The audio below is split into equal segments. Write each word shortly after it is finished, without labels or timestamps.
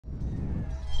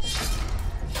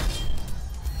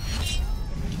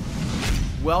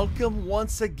Welcome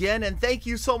once again, and thank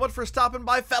you so much for stopping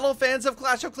by, fellow fans of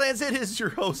Clash of Clans. It is your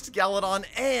host, Galadon,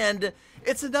 and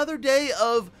it's another day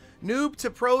of noob to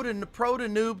pro to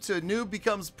noob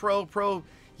becomes pro.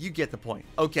 You get the point.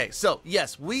 Okay, so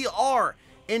yes, we are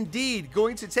indeed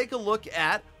going to take a look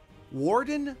at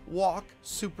Warden Walk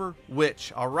Super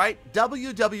Witch. All right,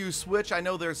 WW Switch. I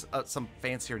know there's some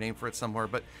fancier name for it somewhere,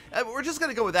 but we're just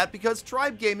gonna go with that because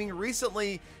Tribe Gaming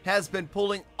recently has been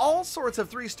pulling all sorts of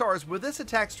 3 stars with this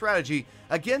attack strategy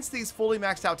against these fully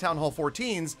maxed out Town Hall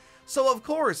 14s. So of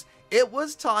course, it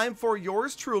was time for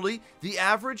yours truly, the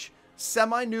average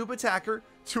semi-noob attacker,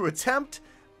 to attempt,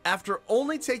 after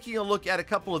only taking a look at a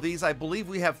couple of these. I believe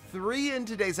we have 3 in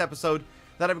today's episode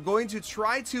that I'm going to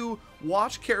try to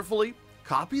watch carefully,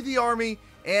 copy the army,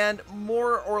 and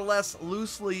more or less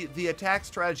loosely the attack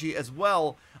strategy as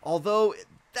well, although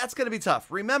that's going to be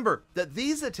tough. Remember that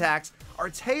these attacks are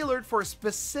tailored for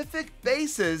specific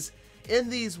bases in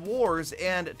these wars,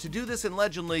 and to do this in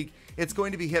Legend League, it's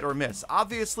going to be hit or miss.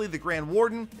 Obviously, the Grand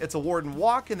Warden, it's a Warden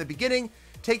Walk in the beginning,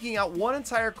 taking out one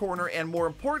entire corner, and more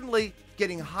importantly,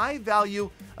 getting high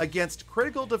value against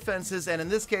critical defenses, and in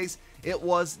this case, it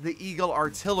was the Eagle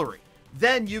Artillery.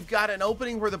 Then you've got an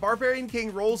opening where the Barbarian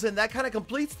King rolls in. That kind of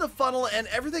completes the funnel, and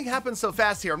everything happens so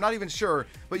fast here, I'm not even sure,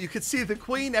 but you could see the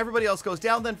Queen, everybody else goes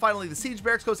down, then finally the Siege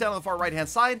Barracks goes down on the far right-hand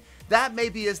side. That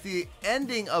maybe is the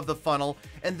ending of the funnel,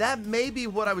 and that may be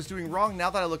what I was doing wrong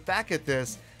now that I look back at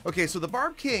this. Okay, so the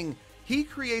Barb King, he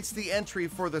creates the entry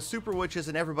for the Super Witches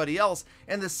and everybody else,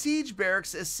 and the Siege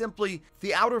Barracks is simply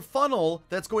the outer funnel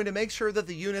that's going to make sure that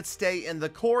the units stay in the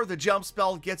core. The jump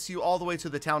spell gets you all the way to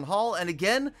the Town Hall, and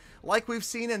again, like we've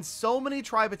seen in so many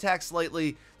tribe attacks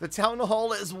lately, the Town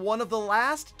Hall is one of the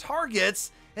last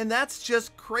targets, and that's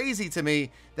just crazy to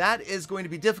me. That is going to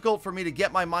be difficult for me to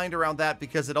get my mind around that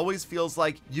because it always feels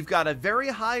like you've got a very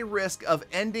high risk of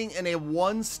ending in a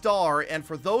 1-star, and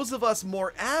for those of us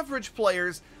more average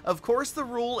players, of course the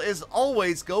rule is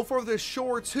always go for the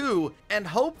Shore 2 and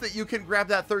hope that you can grab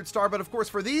that 3rd star, but of course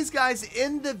for these guys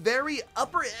in the very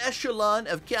upper echelon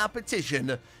of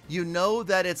competition, you know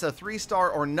that it's a 3-star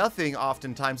or nothing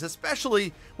oftentimes,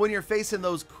 especially when you're facing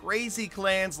those crazy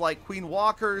clans like Queen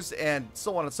Walkers and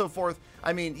so on and so forth.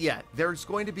 I mean, yeah, there's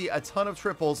going to be a ton of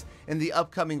triples in the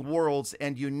upcoming worlds,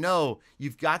 and you know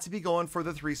you've got to be going for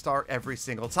the 3-star every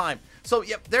single time. So,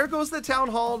 yep, there goes the Town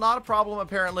Hall, not a problem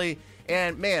apparently.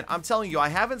 And man, I'm telling you, I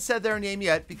haven't said their name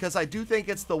yet because I do think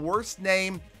it's the worst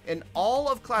name in all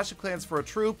of Clash of Clans for a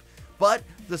troop. But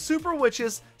the Super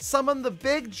Witches summon the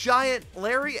big giant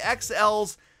Larry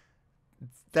XLs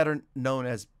that are known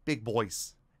as Big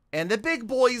Boys. And the Big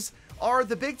Boys are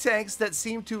the big tanks that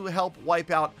seem to help wipe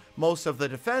out most of the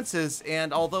defenses,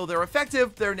 and although they're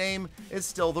effective, their name is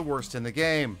still the worst in the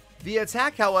game. The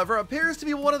attack, however, appears to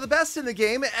be one of the best in the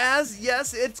game, as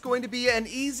yes, it's going to be an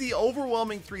easy,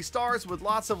 overwhelming 3 stars with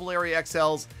lots of Larry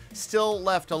XLs still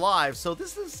left alive. So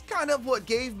this is kind of what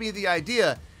gave me the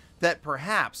idea that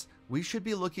perhaps we should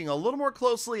be looking a little more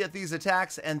closely at these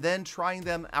attacks and then trying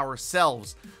them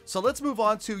ourselves. So let's move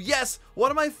on to, yes,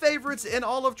 one of my favorites in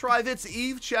all of Tribe. It's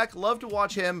Eve Check. Love to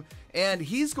watch him, and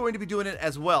he's going to be doing it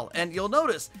as well. And you'll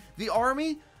notice the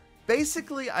army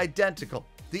basically identical.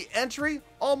 The entry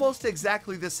almost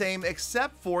exactly the same,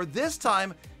 except for this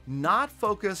time not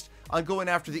focused on going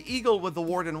after the Eagle with the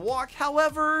Warden Walk.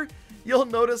 However, you'll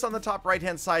notice on the top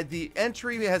right-hand side, the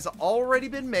entry has already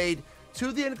been made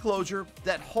to the enclosure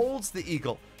that holds the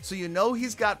Eagle. So you know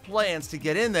he's got plans to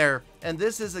get in there, and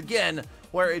this is again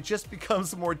where it just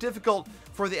becomes more difficult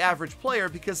for the average player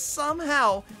because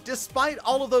somehow, despite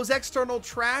all of those external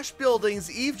trash buildings,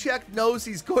 EveCheck knows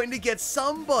he's going to get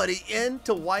somebody in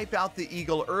to wipe out the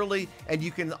Eagle early, and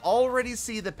you can already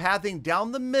see the pathing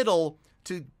down the middle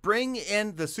to bring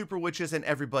in the Super Witches and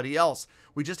everybody else.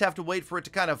 We just have to wait for it to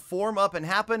kind of form up and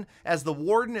happen as the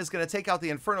Warden is going to take out the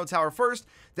Inferno Tower first.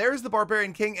 There's the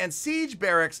Barbarian King and Siege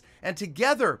Barracks, and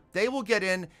together they will get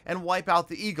in and wipe out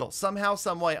the Eagle. Somehow,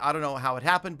 someway, I don't know how it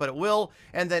happened, but it will.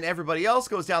 And then everybody else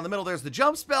goes down the middle. There's the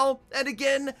jump spell, and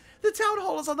again, the Town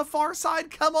Hall is on the far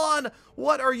side. Come on,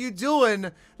 what are you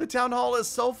doing? The Town Hall is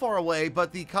so far away,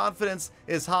 but the confidence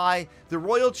is high. The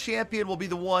Royal Champion will be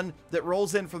the one that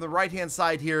rolls in from the right-hand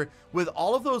side here with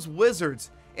all of those wizards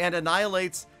and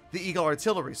annihilates the Eagle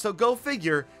artillery. So go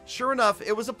figure, sure enough,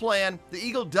 it was a plan. The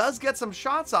Eagle does get some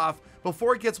shots off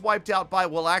before it gets wiped out by,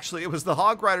 well, actually, it was the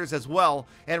Hog Riders as well.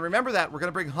 And remember that, we're going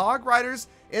to bring Hog Riders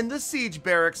in the siege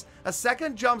barracks, a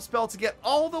second jump spell to get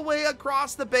all the way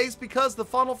across the base because the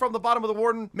funnel from the bottom of the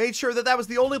Warden made sure that that was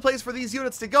the only place for these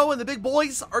units to go, and the big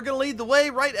boys are going to lead the way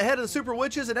right ahead of the Super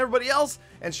Witches and everybody else.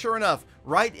 And sure enough,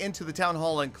 right into the Town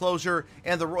Hall enclosure,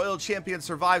 and the Royal Champion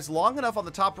survives long enough on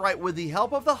the top right with the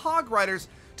help of the Hog Riders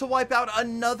to wipe out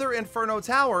another Inferno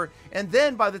Tower. And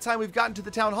then by the time we've gotten to the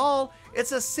Town Hall,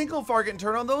 it's a single target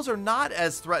turn on. Those are not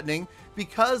as threatening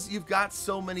because you've got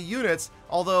so many units,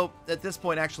 although at this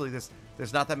point actually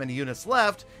there's not that many units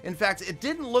left. In fact, it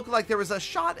didn't look like there was a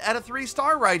shot at a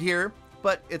 3-star right here,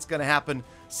 but it's going to happen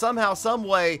somehow, some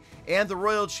way, and the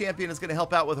Royal Champion is going to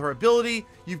help out with her ability.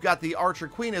 You've got the Archer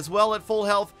Queen as well at full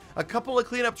health, a couple of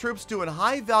cleanup troops doing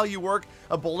high value work,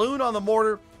 a balloon on the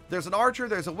mortar, there's an archer,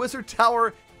 there's a wizard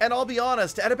tower, and I'll be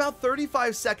honest, at about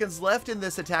 35 seconds left in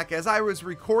this attack, as I was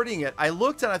recording it, I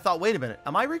looked and I thought, wait a minute,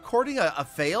 am I recording a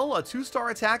fail, a 2-star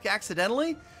attack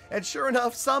accidentally? And sure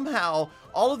enough, somehow,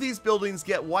 all of these buildings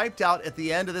get wiped out at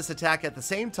the end of this attack at the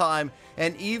same time,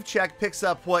 and Evechek picks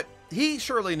up what he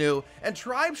surely knew, and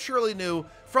Tribe surely knew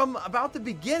from about the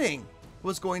beginning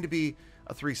was going to be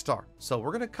a 3-star. So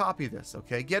we're going to copy this,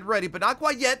 okay? Get ready, but not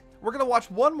quite yet. We're going to watch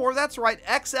one more, that's right,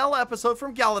 XL episode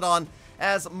from Galadon,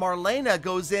 as Marlena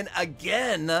goes in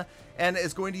again and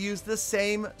is going to use the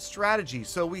same strategy.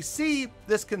 So we see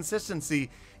this consistency,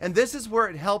 and this is where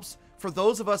it helps for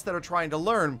those of us that are trying to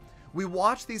learn. We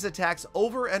watch these attacks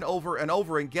over and over and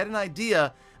over and get an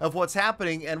idea of what's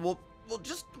happening, and we'll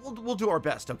do our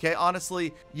best, okay?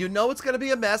 Honestly, you know it's going to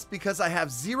be a mess because I have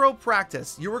zero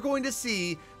practice. You are going to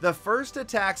see the first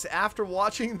attacks after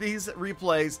watching these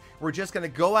replays. We're just going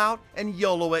to go out and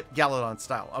YOLO it Galadon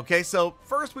style, okay? So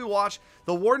first we watch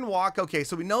the Warden walk. Okay,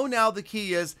 so we know now the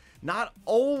key is not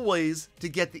always to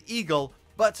get the Eagle,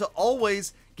 but to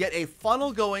always get a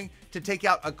funnel going to take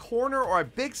out a corner or a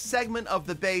big segment of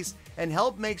the base and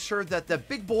help make sure that the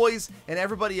big boys and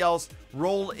everybody else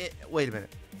roll in. Wait a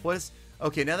minute. What is...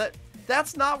 Okay, now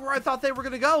that's not where I thought they were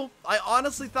going to go. I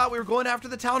honestly thought we were going after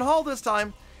the Town Hall this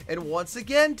time. And once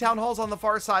again, Town Hall's on the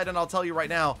far side, and I'll tell you right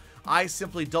now, I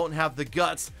simply don't have the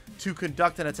guts to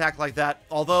conduct an attack like that.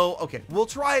 Although, okay, we'll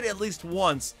try it at least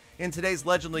once in today's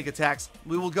Legend League attacks.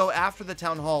 We will go after the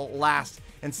Town Hall last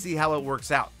and see how it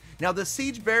works out. Now, the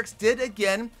Siege Barracks did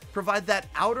again provide that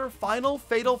outer final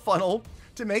fatal funnel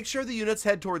to make sure the units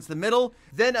head towards the middle,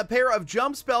 then a pair of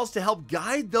jump spells to help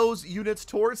guide those units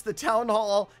towards the Town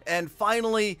Hall, and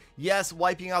finally, yes,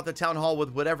 wiping out the Town Hall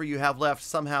with whatever you have left.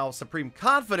 Somehow supreme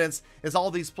confidence is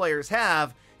all these players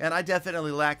have, and I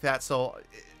definitely lack that, so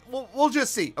we'll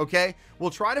just see, okay? We'll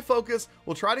try to focus,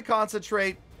 we'll try to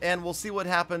concentrate, and we'll see what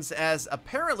happens. As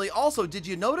apparently also, did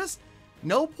you notice?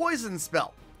 No poison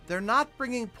spell. They're not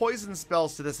bringing poison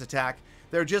spells to this attack.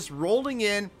 They're just rolling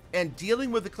in and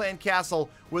dealing with the clan castle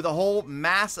with a whole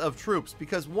mass of troops,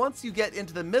 because once you get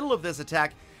into the middle of this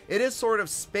attack, it is sort of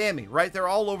spammy, right? They're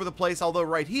all over the place, although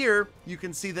right here, you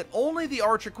can see that only the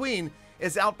Archer Queen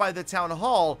is out by the Town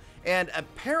Hall, and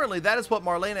apparently that is what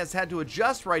Marlena has had to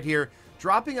adjust right here,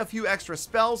 dropping a few extra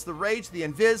spells, the Rage, the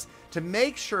Invis, to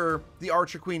make sure the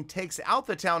Archer Queen takes out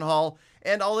the Town Hall.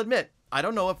 And I'll admit, I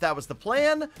don't know if that was the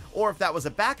plan or if that was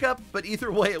a backup, but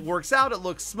either way it works out, it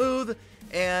looks smooth,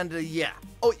 and yeah.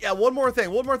 Oh yeah, one more thing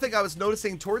I was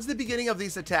noticing towards the beginning of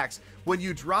these attacks, when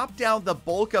you drop down the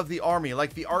bulk of the army,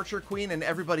 like the Archer Queen and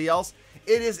everybody else,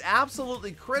 it is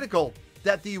absolutely critical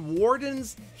that the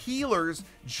Warden's healers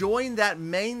join that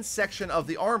main section of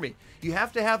the army. You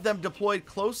have to have them deployed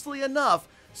closely enough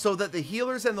so that the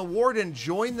healers and the Warden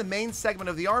join the main segment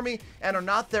of the army and are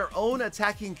not their own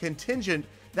attacking contingent.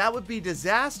 That would be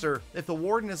disaster if the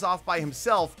Warden is off by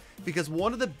himself, because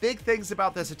one of the big things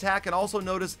about this attack, and also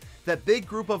notice that big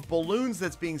group of balloons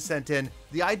that's being sent in,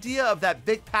 the idea of that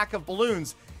big pack of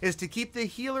balloons is to keep the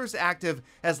healers active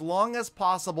as long as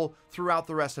possible throughout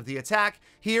the rest of the attack.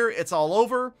 Here, it's all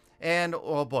over, and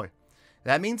oh boy,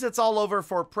 that means it's all over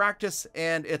for practice,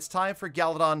 and it's time for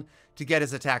Galadon to get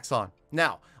his attacks on.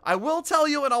 Now, I will tell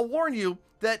you, and I'll warn you,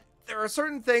 that there are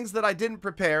certain things that I didn't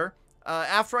prepare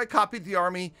after I copied the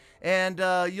army, and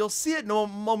you'll see it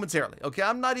momentarily, okay?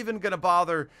 I'm not even going to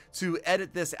bother to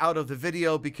edit this out of the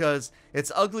video because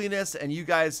it's ugliness, and you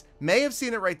guys may have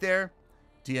seen it right there.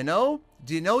 Do you know?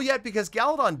 Do you know yet? Because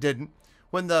Galadon didn't.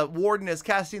 When the Warden is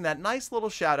casting that nice little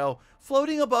shadow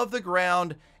floating above the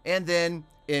ground, and then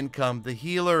in come the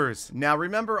healers. Now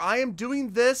remember, I am doing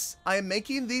this, I am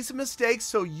making these mistakes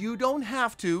so you don't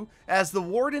have to. As the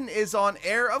Warden is on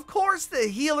air, of course the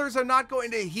healers are not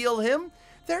going to heal him.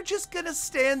 they're just gonna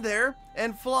stand there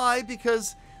and fly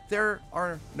because there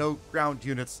are no ground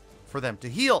units for them to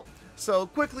heal. So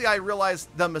quickly I realized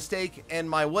the mistake in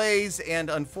my ways, and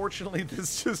unfortunately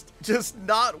this just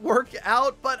not work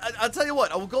out. But I'll tell you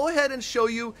what, I will go ahead and show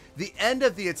you the end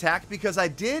of the attack because I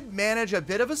did manage a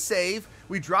bit of a save.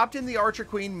 We dropped in the Archer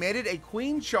Queen, made it a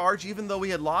queen charge even though we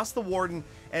had lost the Warden,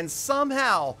 and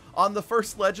somehow on the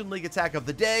first Legend League attack of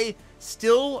the day,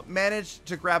 still managed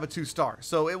to grab a 2-star.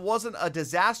 So it wasn't a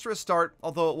disastrous start,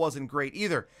 although it wasn't great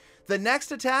either. The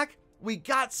next attack, we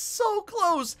got so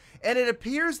close, and it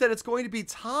appears that it's going to be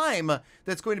time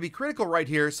that's going to be critical right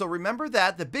here. So remember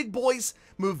that the big boys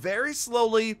move very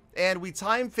slowly, and we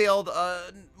time failed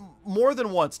more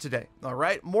than once today. All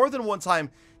right, more than one time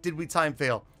did we time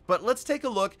fail. But let's take a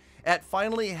look at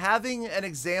finally having an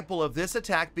example of this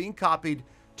attack being copied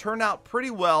turn out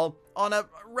pretty well on a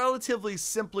relatively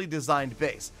simply designed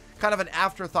base. Kind of an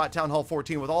afterthought Town Hall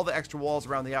 14 with all the extra walls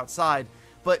around the outside.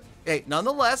 But hey,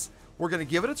 nonetheless, we're going to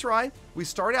give it a try. We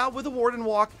start out with a Warden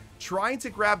Walk, trying to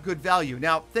grab good value.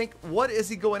 Now, think, what is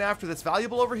he going after that's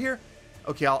valuable over here?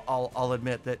 Okay, I'll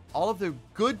admit that all of the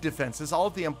good defenses, all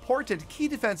of the important key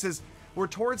defenses were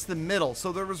towards the middle.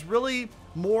 So there was really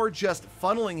more just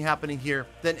funneling happening here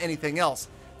than anything else.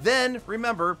 Then,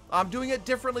 remember, I'm doing it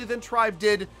differently than Tribe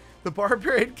did. The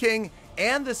Barbarian King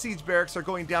and the Siege Barracks are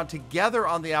going down together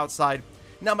on the outside.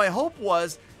 Now, my hope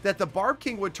was that the Barb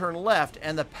King would turn left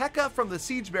and the P.E.K.K.A. from the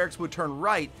Siege Barracks would turn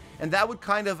right, and that would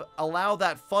kind of allow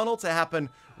that funnel to happen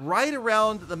right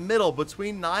around the middle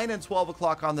between 9 and 12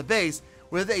 o'clock on the base,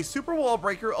 with a super wall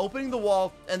breaker opening the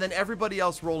wall and then everybody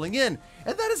else rolling in.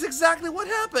 And that is exactly what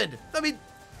happened. I mean,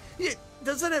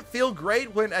 doesn't it feel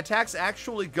great when attacks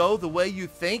actually go the way you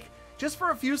think? Just for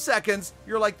a few seconds,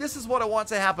 you're like, this is what I want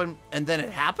to happen, and then it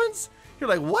happens? You're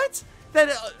like, what?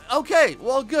 Then, okay,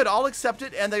 well, good, I'll accept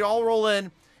it, and they all roll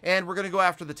in, and we're going to go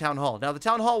after the Town Hall. Now, the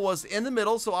Town Hall was in the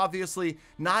middle, so obviously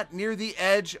not near the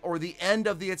edge or the end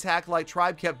of the attack like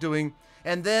Tribe kept doing.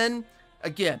 And then,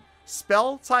 again,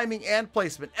 spell, timing, and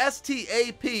placement.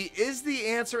 STAP is the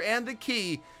answer and the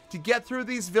key to get through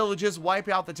these villages, wipe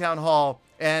out the Town Hall,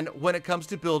 and when it comes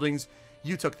to buildings,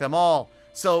 you took them all.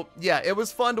 So, yeah, it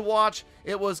was fun to watch.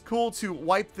 It was cool to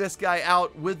wipe this guy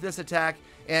out with this attack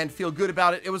and feel good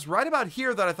about it. It was right about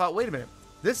here that I thought, wait a minute.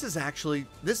 This is actually,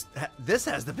 this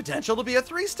has the potential to be a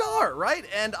 3-star, right?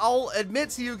 And I'll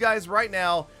admit to you guys right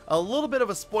now, a little bit of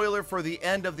a spoiler for the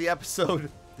end of the episode.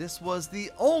 This was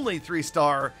the only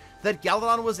 3-star that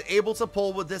Galadon was able to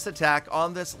pull with this attack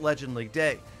on this Legend League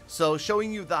day. So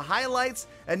showing you the highlights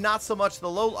and not so much the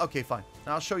low. Okay, fine.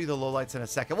 I'll show you the lowlights in a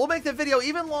second. We'll make the video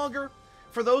even longer.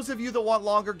 For those of you that want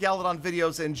longer Galadon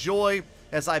videos, enjoy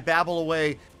as I babble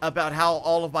away about how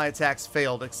all of my attacks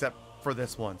failed except for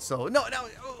this one. So no,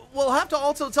 we'll have to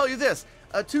also tell you this.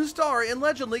 A 2-star in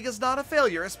Legend League is not a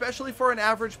failure, especially for an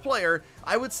average player.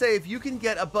 I would say if you can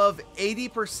get above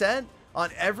 80% on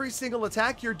every single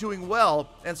attack, you're doing well.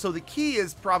 And so the key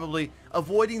is probably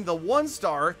avoiding the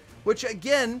 1-star, which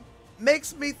again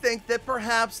makes me think that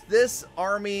perhaps this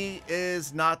army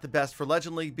is not the best for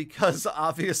Legend League, because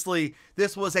obviously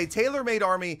this was a tailor-made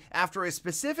army after a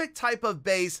specific type of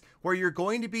base where you're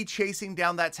going to be chasing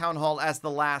down that Town Hall as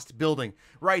the last building.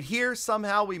 Right here,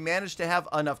 somehow we managed to have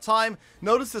enough time.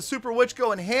 Notice the Super Witch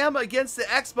going ham against the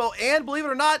Expo, and believe it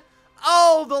or not,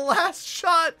 oh, the last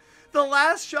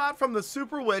shot from the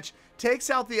Super Witch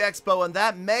takes out the Expo, and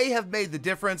that may have made the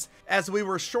difference. As we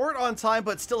were short on time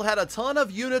but still had a ton of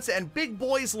units and big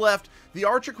boys left, the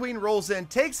Archer Queen rolls in,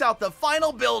 takes out the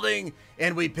final building,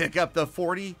 and we pick up the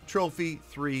 40 trophy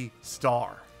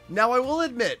 3-star. Now, I will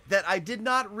admit that I did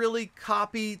not really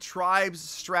copy Tribe's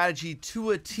strategy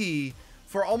to a T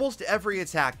for almost every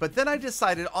attack, but then I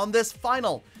decided on this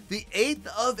final, the 8th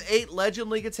of 8 Legend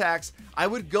League attacks, I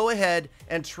would go ahead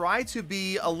and try to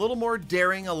be a little more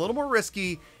daring, a little more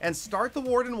risky, and start the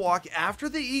Warden Walk after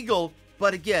the Eagle.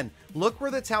 But again, look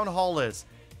where the Town Hall is.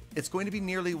 It's going to be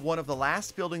nearly one of the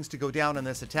last buildings to go down in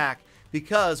this attack,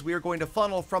 because we are going to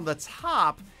funnel from the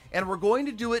top, and we're going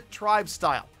to do it Tribe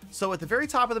style. So at the very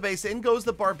top of the base, in goes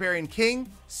the Barbarian King,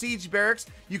 Siege Barracks.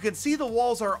 You can see the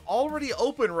walls are already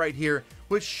open right here,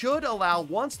 which should allow,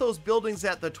 once those buildings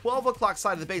at the 12 o'clock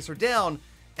side of the base are down,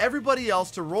 everybody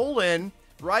else to roll in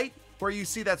right where you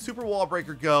see that super wall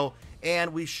breaker go,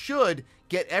 and we should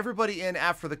get everybody in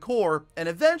after the core and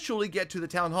eventually get to the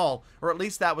Town Hall, or at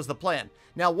least that was the plan.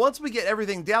 Now, once we get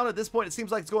everything down at this point, it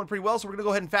seems like it's going pretty well, so we're going to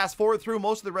go ahead and fast forward through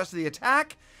most of the rest of the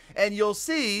attack, and you'll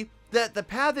see that the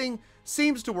pathing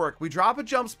seems to work. We drop a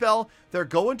jump spell, they're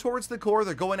going towards the core,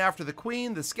 they're going after the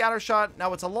Queen, the scatter shot.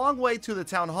 Now, it's a long way to the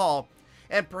Town Hall,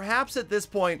 and perhaps at this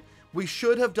point, we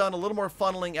should have done a little more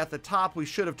funneling at the top. We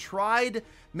should have tried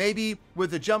maybe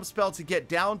with the jump spell to get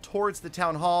down towards the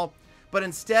town hall, but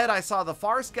instead I saw the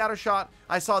far scatter shot,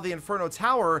 I saw the Inferno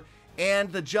Tower,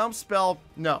 and the jump spell,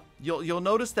 no. You'll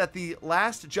notice that the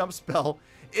last jump spell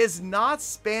is not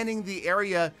spanning the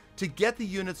area to get the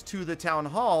units to the town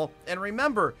hall. And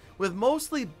remember, with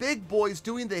mostly big boys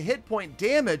doing the hit point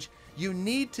damage, you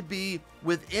need to be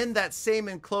within that same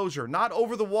enclosure, not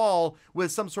over the wall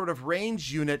with some sort of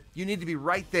range unit. You need to be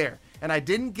right there. And I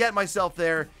didn't get myself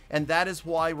there, and that is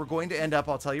why we're going to end up,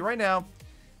 I'll tell you right now,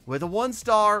 with a 1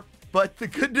 star. But the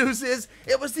good news is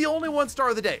it was the only 1 star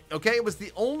of the day, okay? It was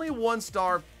the only 1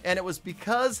 star, and it was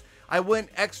because I went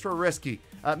extra risky.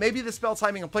 Maybe the spell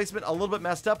timing and placement a little bit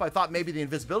messed up. I thought maybe the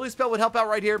invisibility spell would help out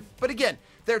right here. But again,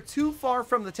 they're too far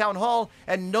from the town hall,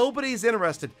 and nobody's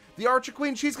interested. The Archer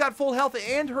Queen, she's got full health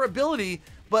and her ability,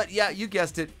 but yeah, you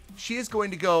guessed it. She is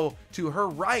going to go to her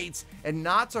right and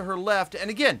not to her left. And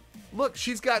again, look,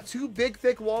 she's got 2 big,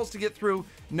 thick walls to get through.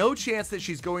 No chance that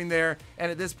she's going there.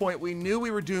 And at this point, we knew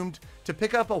we were doomed to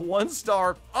pick up a 1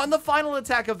 star on the final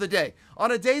attack of the day.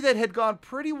 On a day that had gone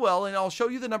pretty well, and I'll show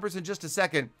you the numbers in just a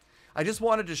second. I just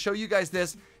wanted to show you guys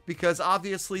this because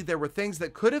obviously there were things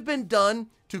that could have been done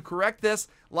to correct this,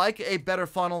 like a better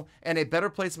funnel and a better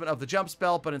placement of the jump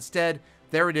spell. But instead,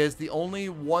 there it is, the only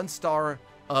 1 star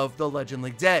of the Legend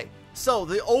League day. So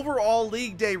the overall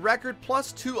league day record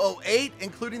plus 208,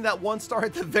 including that 1 star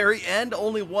at the very end,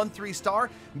 only 1 3-star,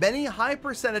 many high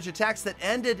percentage attacks that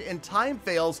ended in time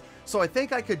fails. So I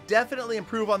think I could definitely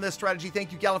improve on this strategy.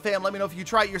 Thank you, Galafam. Let me know if you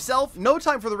try it yourself. No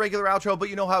time for the regular outro, but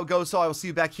you know how it goes. So I will see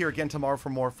you back here again tomorrow for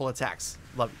more full attacks.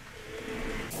 Love you.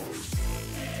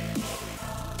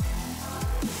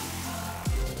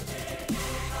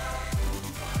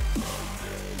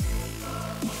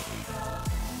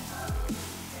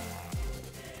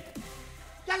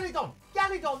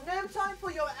 Galadon, no time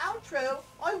for your outro.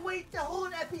 I wait the whole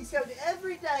episode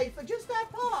every day for just that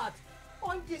part.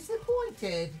 I'm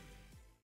disappointed.